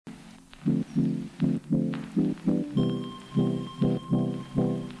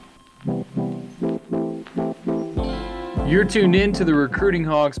You're tuned in to the Recruiting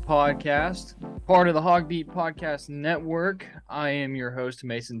Hogs podcast, part of the Hogbeat Podcast Network. I am your host,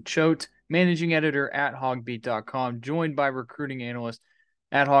 Mason Choate, managing editor at hogbeat.com, joined by recruiting analyst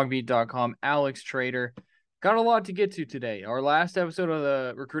at hogbeat.com, Alex Trader. Got a lot to get to today. Our last episode of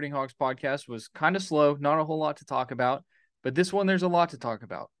the Recruiting Hogs podcast was kind of slow, not a whole lot to talk about, but this one there's a lot to talk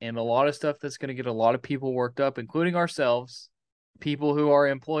about and a lot of stuff that's going to get a lot of people worked up, including ourselves. People who are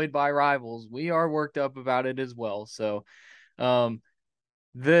employed by rivals, we are worked up about it as well. So the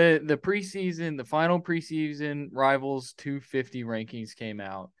preseason, the final preseason Rivals 250 rankings came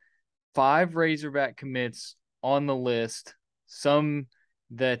out. 5 Razorback commits on the list, some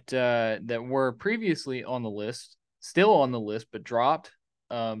that were previously on the list, still on the list but dropped.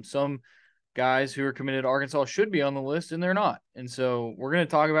 Some guys who are committed to Arkansas should be on the list and they're not. And so we're going to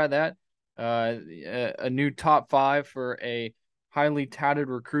talk about that. A new top 5 for a highly touted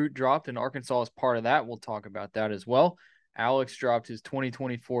recruit dropped, and Arkansas is part of that. We'll talk about that as well. Alex dropped his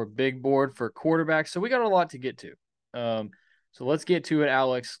 2024 big board for quarterbacks, so we got a lot to get to. So let's get to it,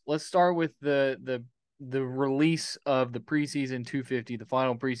 Alex. Let's start with the release of the preseason 250, the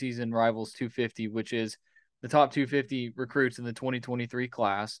final preseason Rivals 250, which is the top 250 recruits in the 2023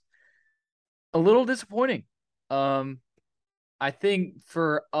 class. A little disappointing. I think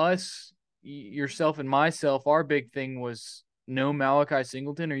for us, yourself and myself, our big thing was no Malachi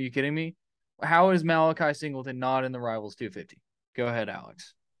Singleton. Are you kidding me? How is Malachi Singleton not in the Rivals 250? Go ahead,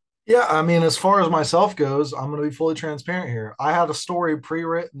 Alex. Yeah, I mean, as far as myself goes, I'm going to be fully transparent here. I had a story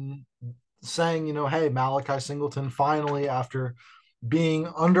pre-written saying, hey, Malachi Singleton finally, after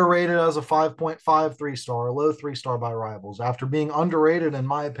being underrated as a 5.5 3-star, a low 3-star by Rivals, after being underrated, in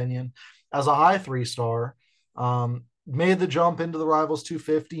my opinion, as a high 3-star, made the jump into the Rivals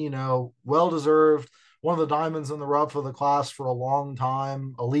 250, well deserved. One of the diamonds in the rough of the class for a long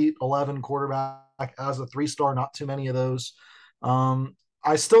time, elite 11 quarterback as a 3-star, not too many of those.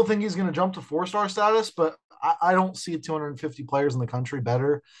 I still think he's going to jump to 4-star status, but I don't see 250 players in the country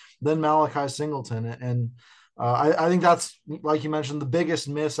better than Malachi Singleton. And I think that's, like you mentioned, the biggest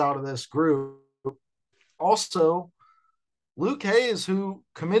miss out of this group. Also, Luke Hayes, who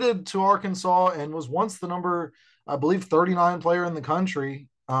committed to Arkansas and was once the number, I believe, 39 player in the country,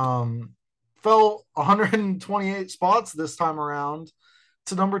 fell 128 spots this time around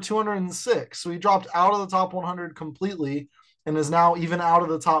to number 206. So he dropped out of the top 100 completely and is now even out of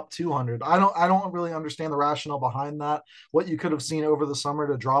the top 200. I don't really understand the rationale behind that. What you could have seen over the summer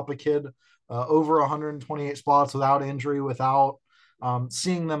to drop a kid over 128 spots without injury, without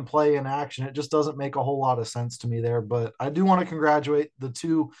seeing them play in action. It just doesn't make a whole lot of sense to me there. But I do want to congratulate the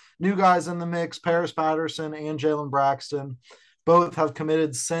 2 new guys in the mix, Paris Patterson and Jalen Braxton. Both have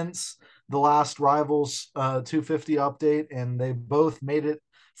committed since the last Rivals 250 update, and they both made it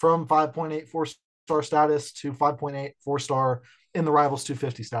from 5.84 star status to 5.84 star in the Rivals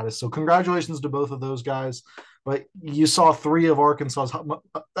 250 status. So congratulations to both of those guys. But you saw 3 Arkansas's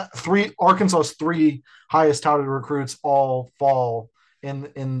 3 highest touted recruits all fall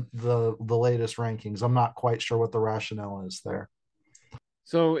in the latest rankings. I'm not quite sure what the rationale is there.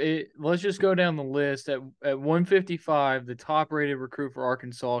 So let's just go down the list. At 155, the top rated recruit for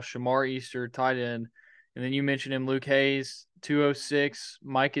Arkansas, Shamar Easter, tight end. And then you mentioned him, Luke Hayes, 206,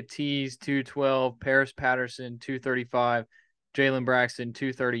 Micah Tease, 212, Paris Patterson, 235, Jalen Braxton,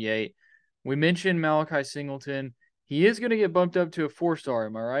 238. We mentioned Malachi Singleton. He is going to get bumped up to a 4-star.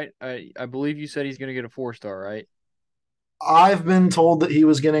 Am I right? I believe you said he's going to get a 4-star, right? I've been told that he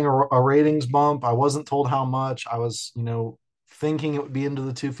was getting a ratings bump. I wasn't told how much. I was, thinking it would be into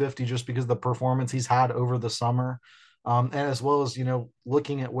the 250 just because of the performance he's had over the summer, and as well as,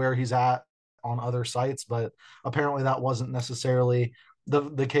 looking at where he's at on other sites. But apparently that wasn't necessarily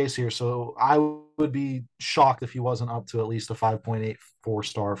the case here. So I would be shocked if he wasn't up to at least a 5.84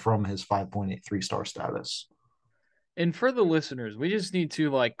 star from his 5.83 star status. And for the listeners, we just need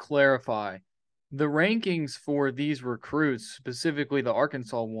to clarify the rankings for these recruits, specifically the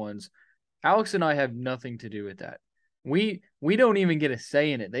Arkansas ones. Alex and I have nothing to do with that. We don't even get a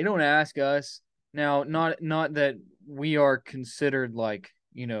say in it. They don't ask us. Now, not that we are considered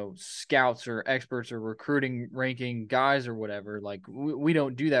scouts or experts or recruiting ranking guys or whatever. We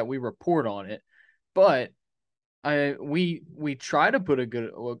don't do that. We report on it. But we try to put a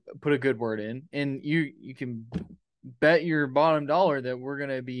good word in, and you can bet your bottom dollar that we're going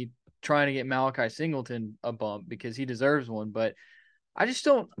to be trying to get Malachi Singleton a bump because he deserves one. But I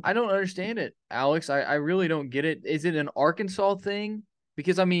don't understand it, Alex. I really don't get it. Is it an Arkansas thing?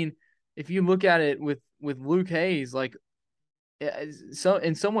 Because, I mean, if you look at it with Luke Hayes, So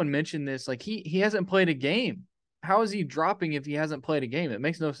and someone mentioned this, like he hasn't played a game. How is he dropping if he hasn't played a game? It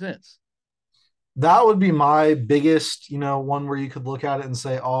makes no sense. That would be my biggest, one where you could look at it and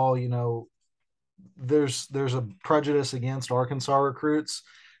say, oh, there's a prejudice against Arkansas recruits.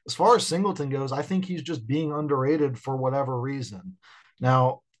 As far as Singleton goes, I think he's just being underrated for whatever reason.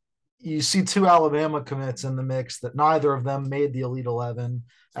 Now, you see two Alabama commits in the mix that neither of them made the Elite 11.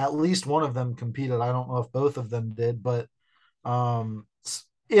 At least one of them competed. I don't know if both of them did, but um,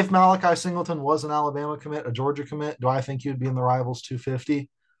 if Malachi Singleton was an Alabama commit, a Georgia commit, do I think he would be in the Rivals 250?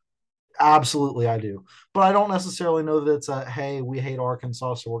 Absolutely, I do. But I don't necessarily know that it's a, hey, we hate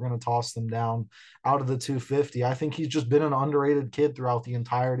Arkansas, so we're going to toss them down out of the 250. I think he's just been an underrated kid throughout the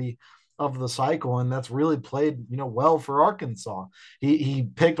entirety of the cycle, and that's really played, well for Arkansas. He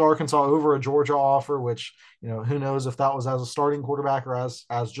picked Arkansas over a Georgia offer, which, who knows if that was as a starting quarterback or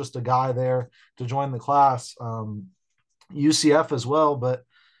as just a guy there to join the class. UCF as well, but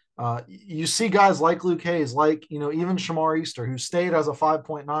you see guys like Luke Hayes, like, even Shamar Easter, who stayed as a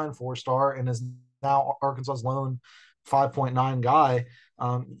 5.9 4-star and is now Arkansas's lone 5.9 guy.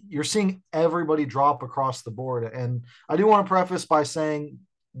 You're seeing everybody drop across the board. And I do want to preface by saying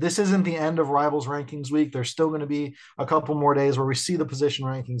this isn't the end of Rivals Rankings week. There's still going to be a couple more days where we see the position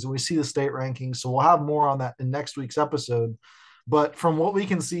rankings and we see the state rankings. So we'll have more on that in next week's episode. But from what we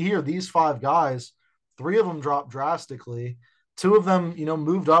can see here, these five guys, three of them dropped drastically. Two of them,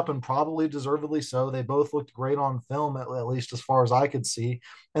 moved up and probably deservedly so. They both looked great on film, at least as far as I could see.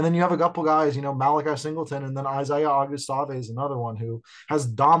 And then you have a couple guys, Malachi Singleton, and then Isaiah Augustave is another one who has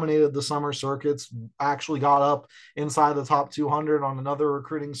dominated the summer circuits, actually got up inside the top 200 on another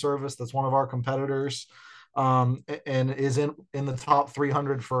recruiting service that's one of our competitors, and is in the top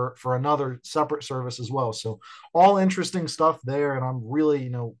 300 for another separate service as well. So all interesting stuff there. And I'm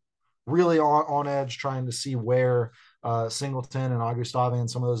really, really on edge trying to see where Singleton and Augustave and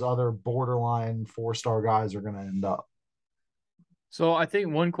some of those other borderline 4-star guys are going to end up. So I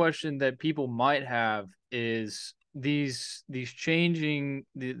think one question that people might have is these changing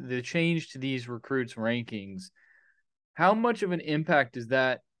the change to these recruits rankings. How much of an impact does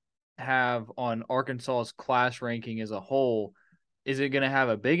that have on Arkansas's class ranking as a whole? Is it going to have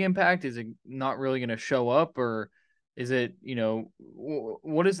a big impact? Is it not really going to show up, or is it,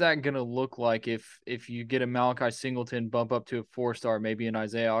 what is that going to look like if you get a Malachi Singleton bump up to a 4-star, maybe an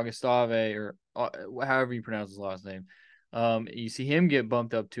Isaiah Augustave or however you pronounce his last name? You see him get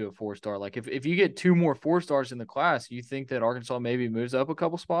bumped up to a 4-star. Like if you get two more 4-stars in the class, you think that Arkansas maybe moves up a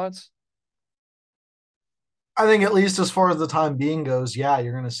couple spots? I think at least as far as the time being goes, yeah,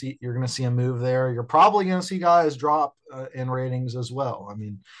 you're gonna see a move there. You're probably gonna see guys drop in ratings as well. I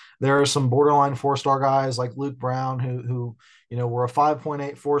mean, there are some borderline 4-star guys like Luke Brown who were a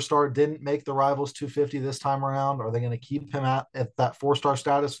 5.8 4-star, didn't make the Rivals 250 this time around. Are they going to keep him at that 4-star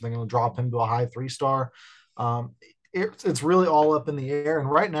status? Are they going to drop him to a high 3-star? It's really all up in the air. And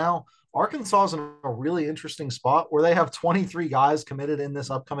right now, Arkansas is in a really interesting spot where they have 23 guys committed in this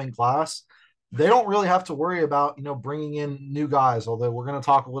upcoming class. They don't really have to worry about bringing in new guys. Although we're going to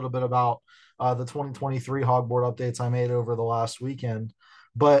talk a little bit about the 2023 Hogboard updates I made over the last weekend,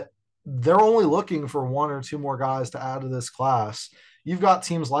 but they're only looking for one or two more guys to add to this class. You've got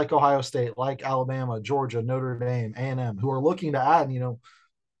teams like Ohio State, like Alabama, Georgia, Notre Dame, A&M, who are looking to add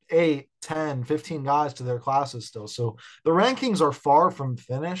 8, 10, 15 guys to their classes still. So the rankings are far from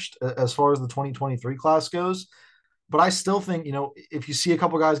finished as far as the 2023 class goes. But I still think, if you see a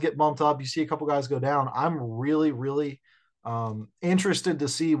couple guys get bumped up, you see a couple guys go down, I'm really, really interested to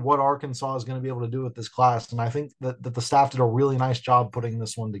see what Arkansas is going to be able to do with this class. And I think that the staff did a really nice job putting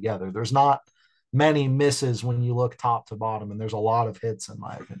this one together. There's not many misses when you look top to bottom, and there's a lot of hits, in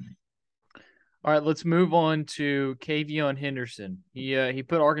my opinion. All right, let's move on to Kavion Henderson. He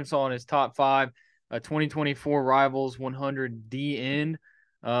put Arkansas in his top 5, 2024 Rivals 100 DN.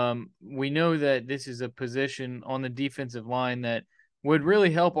 We know that this is a position on the defensive line that would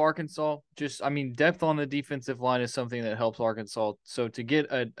really help Arkansas. Depth on the defensive line is something that helps Arkansas. So to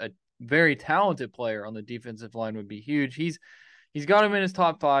get a very talented player on the defensive line would be huge. He's got him in his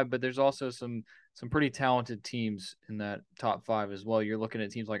top 5, but there's also some pretty talented teams in that top 5 as well. You're looking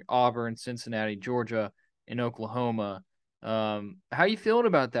at teams like Auburn, Cincinnati, Georgia, and Oklahoma. How you feeling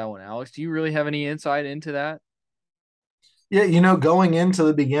about that one, Alex? Do you really have any insight into that? Yeah, going into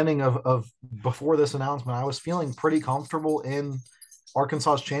the beginning of before this announcement, I was feeling pretty comfortable in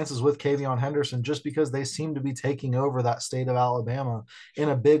Arkansas's chances with Kavion Henderson just because they seem to be taking over that state of Alabama in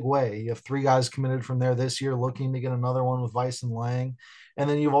a big way. You have 3 guys committed from there this year, looking to get another one with Vice and Lang. And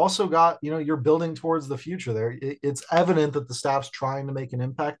then you've also got, you're building towards the future there. It's evident that the staff's trying to make an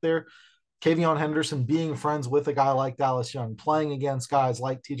impact there. Kavion Henderson being friends with a guy like Dallas Young, playing against guys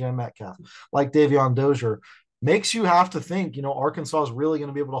like TJ Metcalf, like Davion Dozier, makes you have to think, Arkansas is really going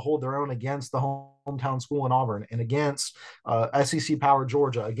to be able to hold their own against the hometown school in Auburn and against SEC power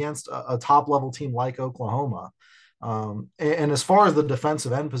Georgia, against a top level team like Oklahoma. And as far as the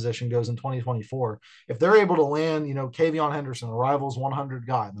defensive end position goes in 2024, if they're able to land, Kavion Henderson, a Rivals 100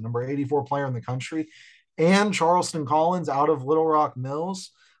 guy, the number 84 player in the country, and Charleston Collins out of Little Rock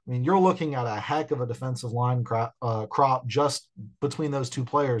Mills, I mean, you're looking at a heck of a defensive line crop just between those two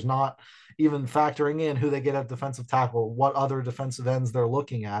players, not even factoring in who they get at defensive tackle, what other defensive ends they're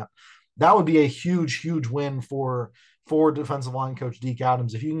looking at. That would be a huge, huge win for defensive line coach Deke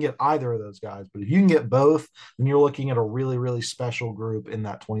Adams if you can get either of those guys. But if you can get both, then you're looking at a really, really special group in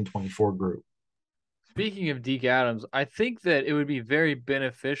that 2024 group. Speaking of Deke Adams, I think that it would be very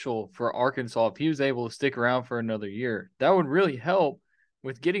beneficial for Arkansas if he was able to stick around for another year. That would really help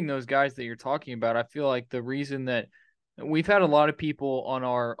with getting those guys that you're talking about. I feel like the reason that we've had a lot of people on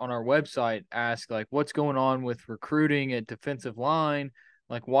our website ask like what's going on with recruiting at defensive line,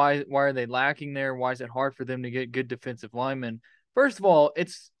 like why are they lacking there? Why is it hard for them to get good defensive linemen? First of all,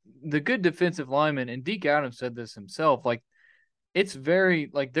 it's the good defensive linemen, and Deke Adams said this himself, like it's very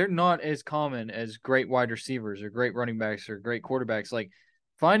like they're not as common as great wide receivers or great running backs or great quarterbacks. Like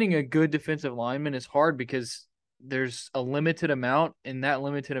finding a good defensive lineman is hard because there's a limited amount, and that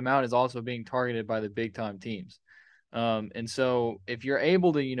limited amount is also being targeted by the big time teams. And so if you're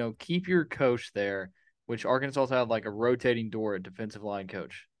able to, keep your coach there, which Arkansas had like a rotating door at defensive line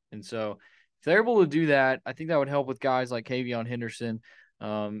coach. And so if they're able to do that, I think that would help with guys like Kavion Henderson,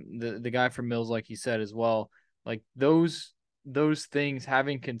 the guy from Mills, like he said as well. Like those things,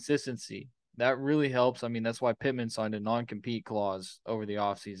 having consistency, that really helps. I mean, that's why Pittman signed a non-compete clause over the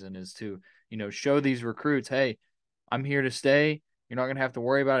offseason, is to, show these recruits, hey, I'm here to stay. You're not going to have to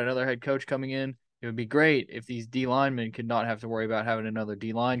worry about another head coach coming in. It would be great if these D linemen could not have to worry about having another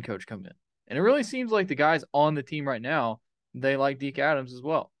D line coach come in. And it really seems like the guys on the team right now, they like Deke Adams as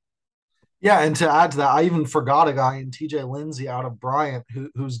well. Yeah, and to add to that, I even forgot a guy in TJ Lindsey out of Bryant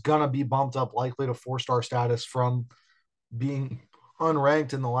who's gonna be bumped up likely to 4-star status from being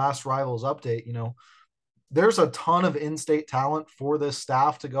unranked in the last Rivals update. There's a ton of in-state talent for this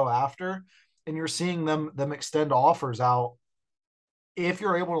staff to go after, and you're seeing them extend offers out if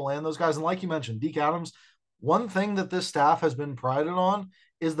you're able to land those guys. And like you mentioned, Deke Adams, one thing that this staff has been prided on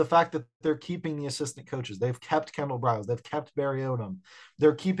is the fact that they're keeping the assistant coaches. They've kept Kendall Browse. They've kept Barry Odom.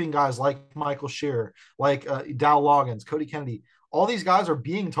 They're keeping guys like Michael Shearer, like Dow Loggins, Cody Kennedy. All these guys are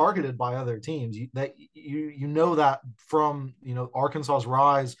being targeted by other teams. You know that from Arkansas's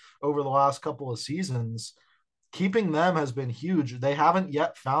rise over the last couple of seasons. Keeping them has been huge. They haven't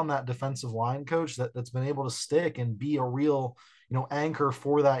yet found that defensive line coach that's been able to stick and be a real anchor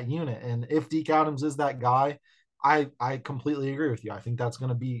for that unit. And if Deke Adams is that guy, I completely agree with you. I think that's going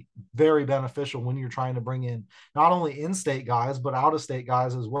to be very beneficial when you're trying to bring in not only in-state guys but out-of-state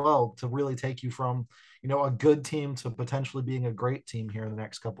guys as well to really take you from a good team to potentially being a great team here in the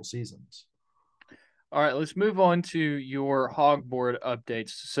next couple seasons. All right, let's move on to your hog board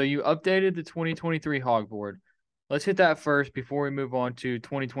updates. So you updated the 2023 hog board. Let's hit that first before we move on to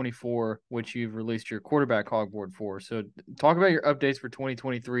 2024, which you've released your quarterback hog board for. So talk about your updates for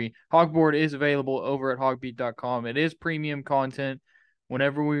 2023. Hog board is available over at hogbeat.com. It is premium content.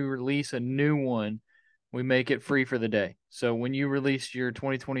 Whenever we release a new one, we make it free for the day. So when you released your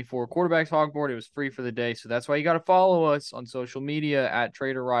 2024 quarterbacks hog board, it was free for the day. So that's why you got to follow us on social media at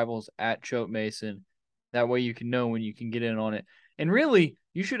Trader Rivals, at Choate Mason. That way you can know when you can get in on it. And really,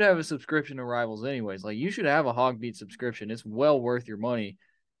 you should have a subscription to Rivals anyways. Like, you should have a Hogbeat subscription. It's well worth your money.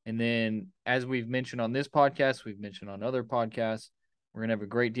 And then, as we've mentioned on this podcast, we've mentioned on other podcasts, we're going to have a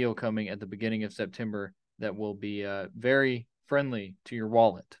great deal coming at the beginning of September that will be very friendly to your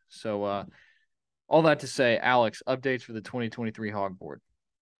wallet. So, all that to say, Alex, updates for the 2023 Hog Board.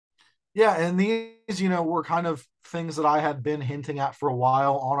 Yeah, and these, were kind of things that I had been hinting at for a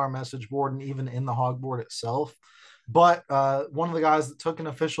while on our message board and even in the hog board itself. But one of the guys that took an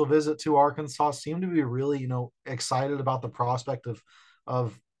official visit to Arkansas seemed to be really, excited about the prospect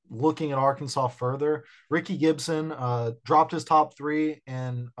of looking at Arkansas further. Ricky Gibson dropped his top three,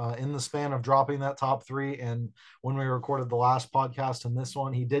 and in the span of dropping that top three, and when we recorded the last podcast and this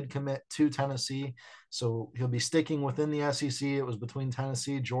one, he did commit to Tennessee. So he'll be sticking within the SEC. It was between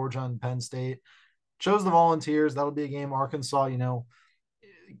Tennessee, Georgia, and Penn State. Chose the Volunteers. That'll be a game Arkansas,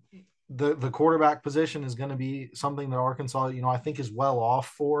 the quarterback position is going to be something that Arkansas, I think is well off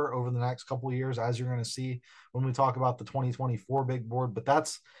for over the next couple of years, as you're going to see when we talk about the 2024 big board. But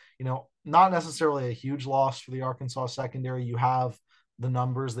that's, not necessarily a huge loss for the Arkansas secondary. You have the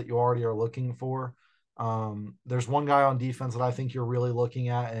numbers that you already are looking for. There's one guy on defense that I think you're really looking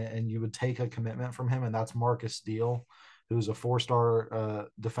at, and you would take a commitment from him, and that's Marcus Deal, who's a four-star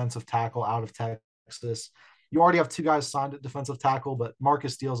defensive tackle out of Texas. You already have two guys signed at defensive tackle, but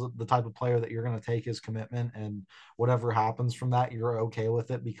Marcus Deal's the type of player that you're going to take his commitment, and whatever happens from that, you're okay with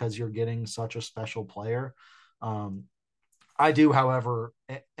it because you're getting such a special player. Um, I do, however,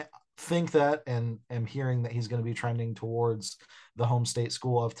 think that and am hearing that he's going to be trending towards the home state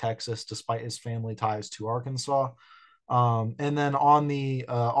school of Texas, despite his family ties to Arkansas. And then on the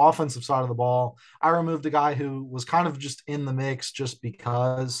offensive side of the ball, I removed a guy who was kind of just in the mix just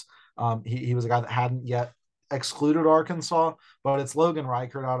because he was a guy that hadn't yet excluded Arkansas, but it's Logan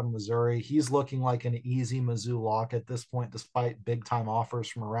Reichert out of Missouri. He's looking like an easy Mizzou lock at this point, despite big time offers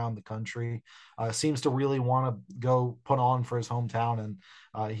from around the country. Seems to really want to go put on for his hometown,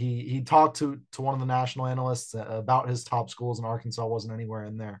 and he talked to one of the national analysts about his top schools, and Arkansas wasn't anywhere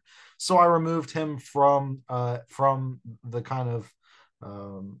in there. So I removed him from the kind of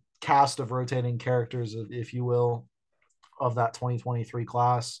cast of rotating characters, if you will, of that 2023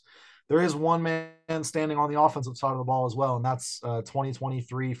 class. There is one man standing on the offensive side of the ball as well, and that's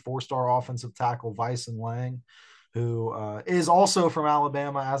 2023 four-star offensive tackle Vyson Lang, who is also from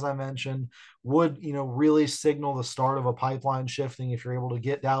Alabama, as I mentioned. Would really signal the start of a pipeline shifting if you're able to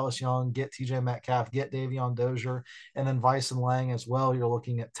get Dallas Young, get TJ Metcalf, get Davion Dozier, and then Vyson Lang as well. You're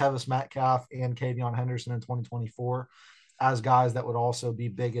looking at Tevis Metcalf and Kavion Henderson in 2024 as guys that would also be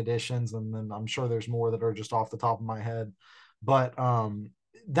big additions, and then I'm sure there's more that are just off the top of my head. But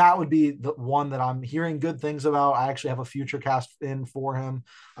that would be the one that I'm hearing good things about. I actually have a future cast in for him.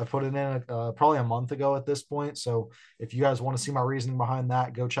 I put it in probably a month ago at this point. So if you guys want to see my reasoning behind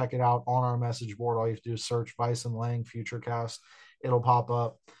that, go check it out on our message board. All you have to do is search Vyson Lang future cast. It'll pop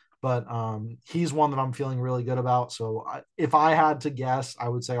up. But he's one that I'm feeling really good about. So if I had to guess, I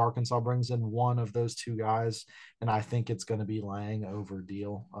would say Arkansas brings in one of those two guys, and I think it's going to be Lang over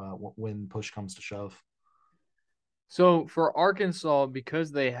Deal when push comes to shove. So for Arkansas,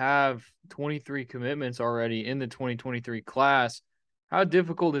 because they have 23 commitments already in the 2023 class, how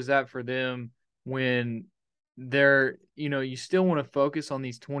difficult is that for them when they're, you still want to focus on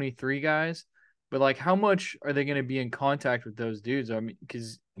these 23 guys, but like how much are they going to be in contact with those dudes? I mean,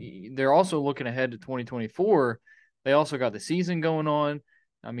 because they're also looking ahead to 2024. They also got the season going on.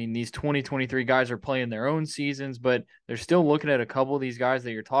 I mean, these 2023 guys are playing their own seasons, but they're still looking at a couple of these guys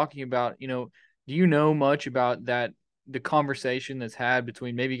that you're talking about. Do you know much about that? The conversation that's had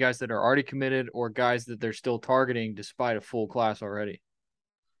between maybe guys that are already committed or guys that they're still targeting despite a full class already?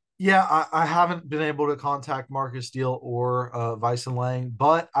 Yeah, I haven't been able to contact Marcus Deal or Vyson Lang,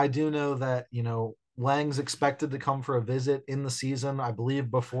 but I do know that, Lang's expected to come for a visit in the season, I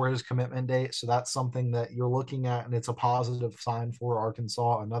believe, before his commitment date. So that's something that you're looking at, and it's a positive sign for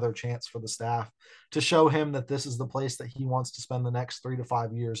Arkansas, another chance for the staff to show him that this is the place that he wants to spend the next 3 to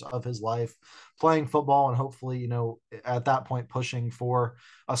 5 years of his life playing football, and hopefully, at that point, pushing for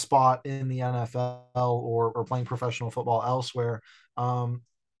a spot in the NFL or playing professional football elsewhere.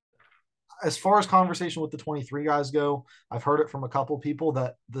 As far as conversation with the 23 guys go, I've heard it from a couple of people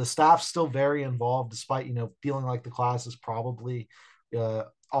that the staff's still very involved, despite, feeling like the class is probably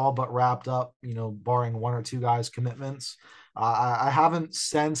all but wrapped up, barring one or two guys' commitments. I haven't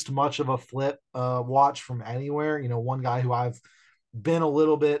sensed much of a flip watch from anywhere. One guy who I've been a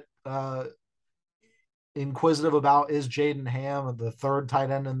little bit inquisitive about is Jaden Ham, the third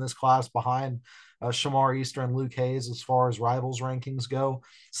tight end in this class behind Shamar Easter and Luke Hayes as far as rivals rankings go.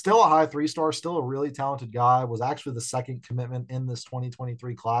 Still a high 3-star, still a really talented guy. Was actually the second commitment in this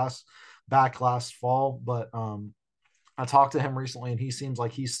 2023 class back last fall. But I talked to him recently, and he seems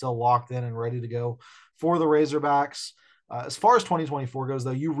like he's still locked in and ready to go for the Razorbacks. As far as 2024 goes,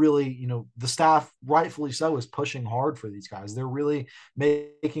 though, you really, the staff, rightfully so, is pushing hard for these guys. They're really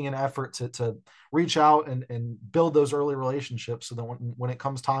making an effort to reach out and build those early relationships so that when it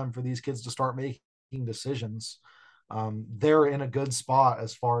comes time for these kids to start making decisions, they're in a good spot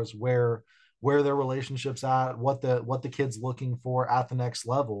as far as where their relationships at, what the kid's looking for at the next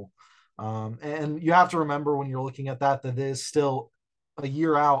level. And you have to remember when you're looking at that it is still a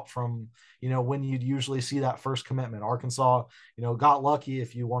year out from when you'd usually see that first commitment. Arkansas got lucky,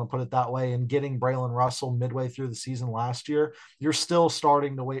 if you want to put it that way, in getting Braylon Russell midway through the season last year. You're still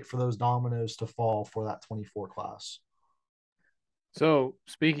starting to wait for those dominoes to fall for that 24 class. So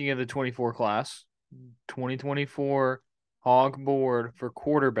speaking of the 24 class, 2024 hog board for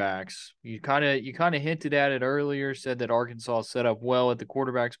quarterbacks. You kind of hinted at it earlier, said that Arkansas set up well at the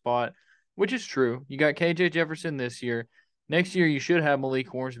quarterback spot, which is true. You got KJ Jefferson this year. Next year you should have Malik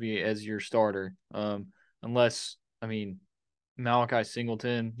Hornsby as your starter. Unless, I mean, Malachi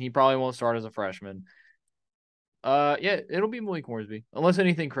Singleton. He probably won't start as a freshman. Yeah, it'll be Malik Hornsby unless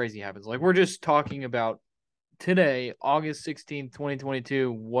anything crazy happens. Like we're just talking about today, August 16th,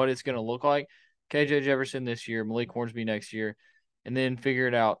 2022, what it's going to look like. KJ Jefferson this year, Malik Hornsby next year, and then figure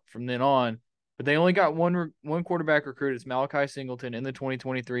it out from then on. But they only got one quarterback recruit. It's Malachi Singleton in the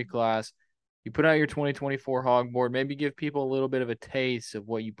 2023 class. You put out your 2024 hog board, maybe give people a little bit of a taste of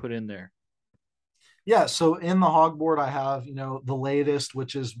what you put in there. Yeah, so in the hog board, I have, the latest,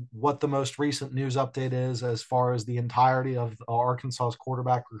 which is what the most recent news update is as far as the entirety of Arkansas's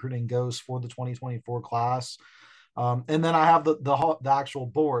quarterback recruiting goes for the 2024 class. And then I have the actual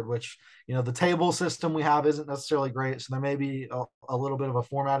board, which, the table system we have isn't necessarily great. So there may be a little bit of a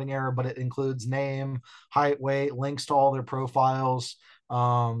formatting error, but it includes name, height, weight, links to all their profiles,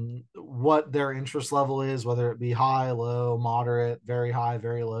 what their interest level is, whether it be high, low, moderate, very high,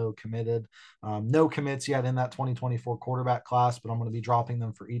 very low, committed. No commits yet in that 2024 quarterback class, but I'm going to be dropping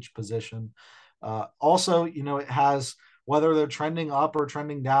them for each position. Also, it has whether they're trending up or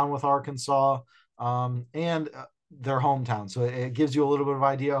trending down with Arkansas, and their hometown. So it gives you a little bit of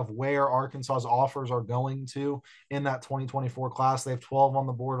idea of where Arkansas's offers are going to in that 2024 class. They have 12 on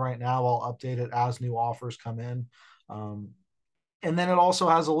the board right now. I'll update it as new offers come in. And then it also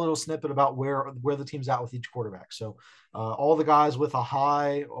has a little snippet about where the team's at with each quarterback. So all the guys with a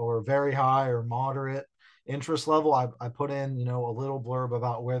high or very high or moderate interest level, I put in, a little blurb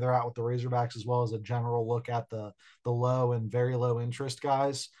about where they're at with the Razorbacks, as well as a general look at the low and very low interest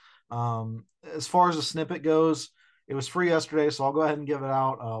guys. As far as the snippet goes, it was free yesterday, so I'll go ahead and give it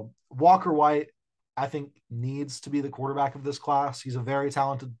out. Walker White, I think, needs to be the quarterback of this class. He's a very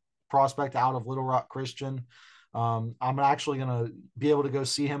talented prospect out of Little Rock Christian. I'm actually going to be able to go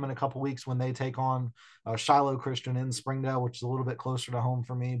see him in a couple weeks when they take on Shiloh Christian in Springdale, which is a little bit closer to home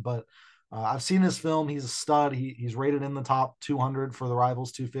for me. But I've seen his film. He's a stud. He's rated in the top 200 for the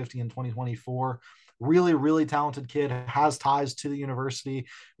Rivals 250 in 2024. Really, really talented kid, has ties to the university,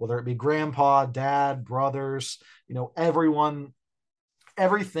 whether it be grandpa, dad, brothers, everyone,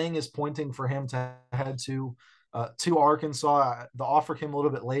 everything is pointing for him to head to Arkansas. The offer came a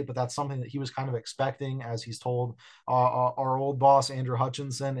little bit late, but that's something that he was kind of expecting, as he's told our old boss, Andrew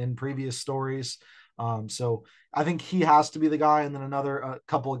Hutchinson, in previous stories. So I think he has to be the guy. And then another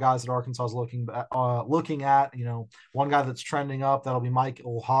couple of guys that Arkansas is looking at, one guy that's trending up, that'll be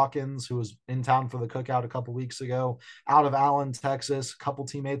Michael Hawkins, who was in town for the cookout a couple weeks ago out of Allen, Texas. A couple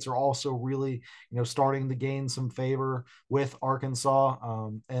teammates are also really, starting to gain some favor with Arkansas.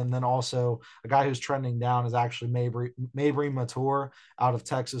 And then also a guy who's trending down is actually Mabry Matur out of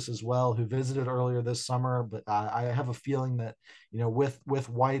Texas as well, who visited earlier this summer. But I have a feeling that, with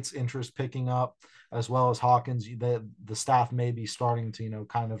White's interest picking up, as well as Hawkins, the staff may be starting to,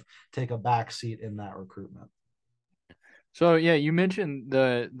 kind of take a back seat in that recruitment. So yeah, you mentioned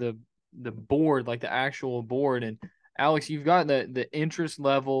the board, like the actual board, and Alex, you've got the interest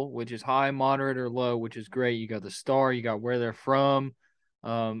level, which is high, moderate, or low, which is great. You got the star, you got where they're from.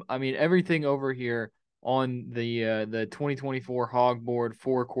 I mean everything over here on the 2024 hog board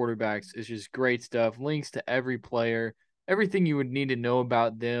for quarterbacks is just great stuff. Links to every player, everything you would need to know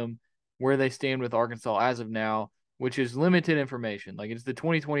about them, where they stand with Arkansas as of now, which is limited information. Like it's the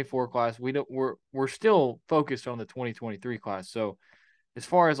 2024 class. We're still focused on the 2023 class. So as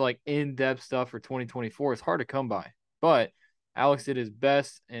far as like in-depth stuff for 2024, it's hard to come by. But Alex did his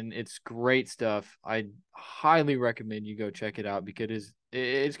best, and it's great stuff. I highly recommend you go check it out because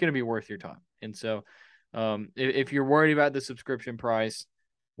it's going to be worth your time. And so, if you're worried about the subscription price,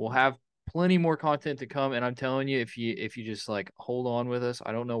 we'll have plenty more content to come. And I'm telling you, if you just like hold on with us,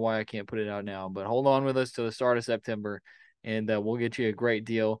 I don't know why I can't put it out now, but hold on with us to the start of September, and we'll get you a great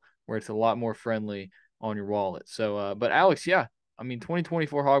deal where it's a lot more friendly on your wallet. So, but Alex, yeah, I mean,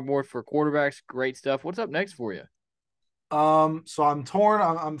 2024 hogboard for quarterbacks, great stuff. What's up next for you? So I'm torn.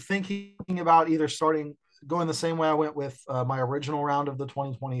 I'm thinking about either going the same way I went with my original round of the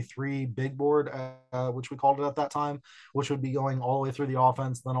 2023 big board, which we called it at that time, which would be going all the way through the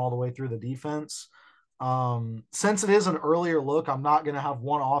offense, then all the way through the defense. Since it is an earlier look, I'm not going to have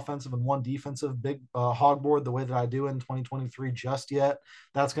one offensive and one defensive big hog board the way that I do in 2023 just yet.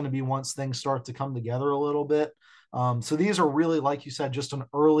 That's going to be once things start to come together a little bit. So these are really, like you said, just an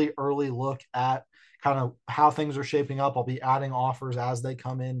early look at kind of how things are shaping up. I'll be adding offers as they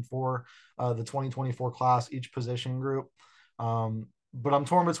come in for the 2024 class, each position group. But I'm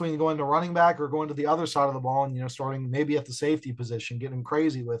torn between going to running back or going to the other side of the ball and, starting maybe at the safety position, getting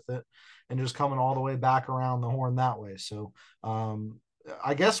crazy with it and just coming all the way back around the horn that way. So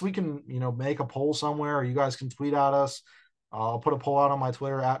I guess we can, make a poll somewhere, or you guys can tweet at us. I'll put a poll out on my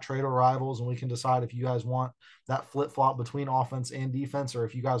Twitter at Trader Rivals, and we can decide if you guys want that flip flop between offense and defense, or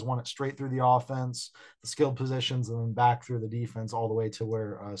if you guys want it straight through the offense, the skilled positions, and then back through the defense all the way to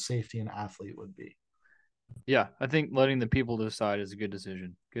where safety and athlete would be. Yeah, I think letting the people decide is a good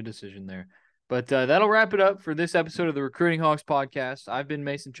decision. Good decision there. But that'll wrap it up for this episode of the Recruiting Hawks podcast. I've been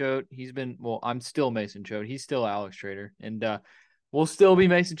Mason Choate. I'm still Mason Choate. He's still Alex Trader. And we'll still be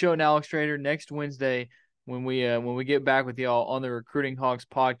Mason Choate and Alex Trader next Wednesday when we get back with y'all on the Recruiting Hawks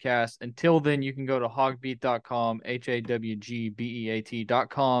podcast. Until then, you can go to hogbeat.com, HAWGBEAT.com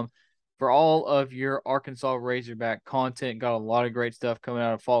for all of your Arkansas Razorback content. Got a lot of great stuff coming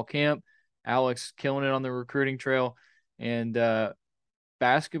out of fall camp. Alex killing it on the recruiting trail. And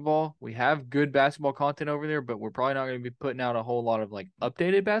basketball, we have good basketball content over there, but we're probably not going to be putting out a whole lot of like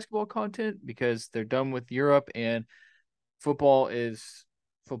updated basketball content because they're done with Europe, and football is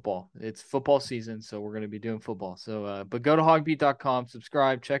football. It's football season, so we're going to be doing football. So but go to hogbeat.com,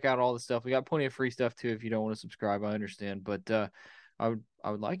 subscribe, check out all the stuff. We got plenty of free stuff too if you don't want to subscribe. I understand, but I would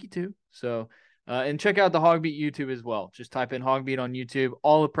like you to. So and check out the Hogbeat YouTube as well. Just type in Hogbeat on YouTube.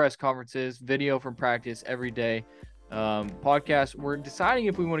 All the press conferences, video from practice every day. Podcast. We're deciding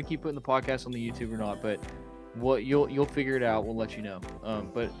if we want to keep putting the podcast on the YouTube or not, but you'll figure it out. We'll let you know.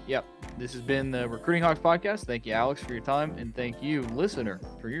 But yeah, this has been the Recruiting Hawks podcast. Thank you, Alex, for your time, and thank you, listener,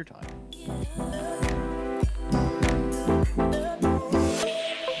 for your time.